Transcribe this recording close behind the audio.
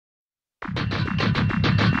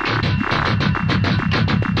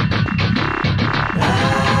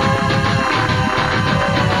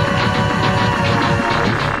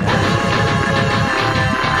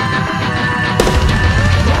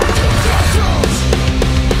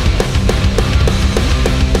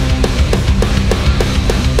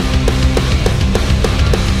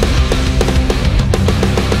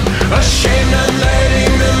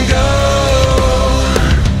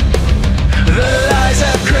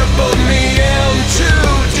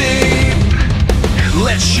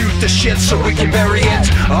so we can bury it.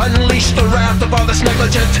 Unleash the wrath of all that's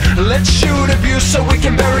negligent. Let's shoot abuse so we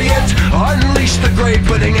can bury it. Unleash the grave,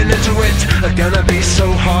 putting an end to it. Gonna be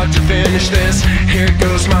so hard to finish this. Here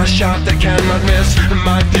goes my shot that cannot miss.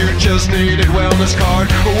 My future's needed wellness card.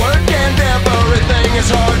 Work and everything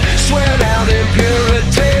is hard. Sweat out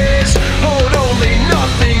impurities. Hold only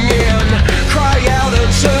nothing in. Cry out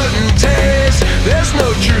uncertainties. There's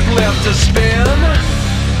no truth left to spin.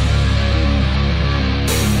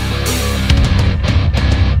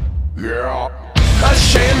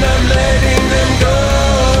 Ashamed I'm letting them go.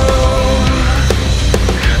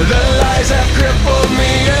 The lies have crippled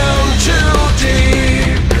me, I'm too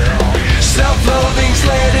deep. Self-loathing's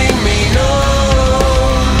letting me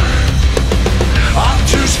know.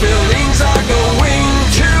 Obtuse feelings are going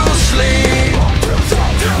to sleep.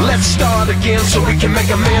 Let's start again so we can make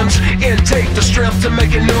amends. Intake the strength to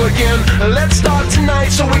make it new again. Let's start tonight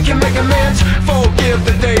so we can make amends. Forgive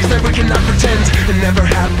the days that we cannot pretend. It never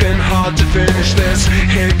have been hard to finish this.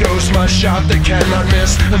 Here goes my shot that cannot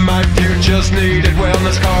miss. My future's needed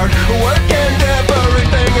wellness card. Work and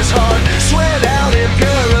everything is hard. Sweat out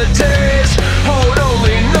impurities. Hold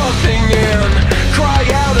only nothing in. Cry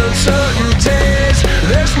out uncertainties.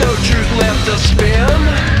 There's no truth left to spin.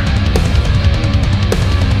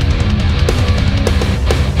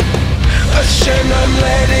 Ashamed I'm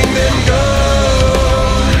letting them go.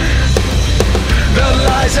 The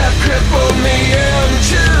lies have crippled me, I'm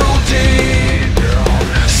too deep.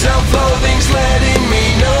 Self-loathing's letting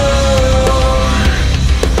me know.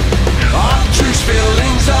 Obtuse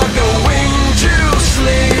feelings are going to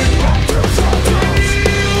sleep.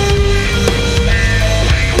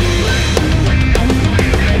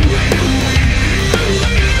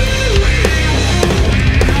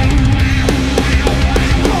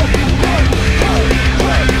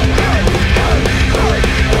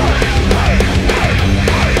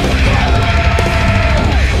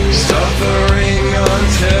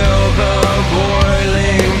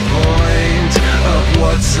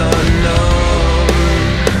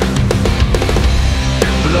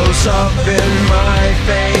 Up in my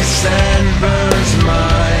face and burns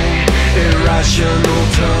my irrational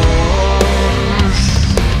tones.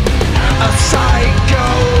 A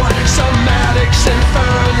psycho-somatics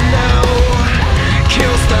inferno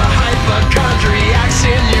kills the hypochondriacs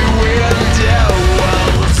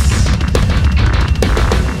innuendos.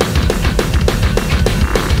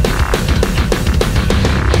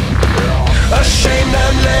 Ashamed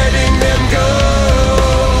I'm letting them go.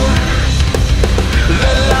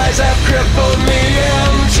 Have crippled me,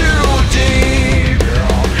 I'm too deep.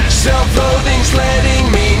 Self-loathing's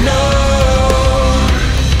letting me know.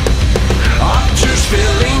 Obtuse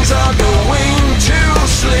feelings are going to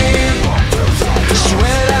sleep.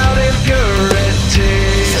 Sweat out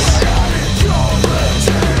impurities.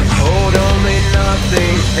 Hold only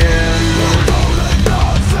nothing in.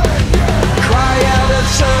 Cry out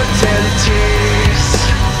uncertainties.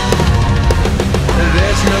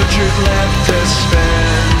 There's no truth left to spare.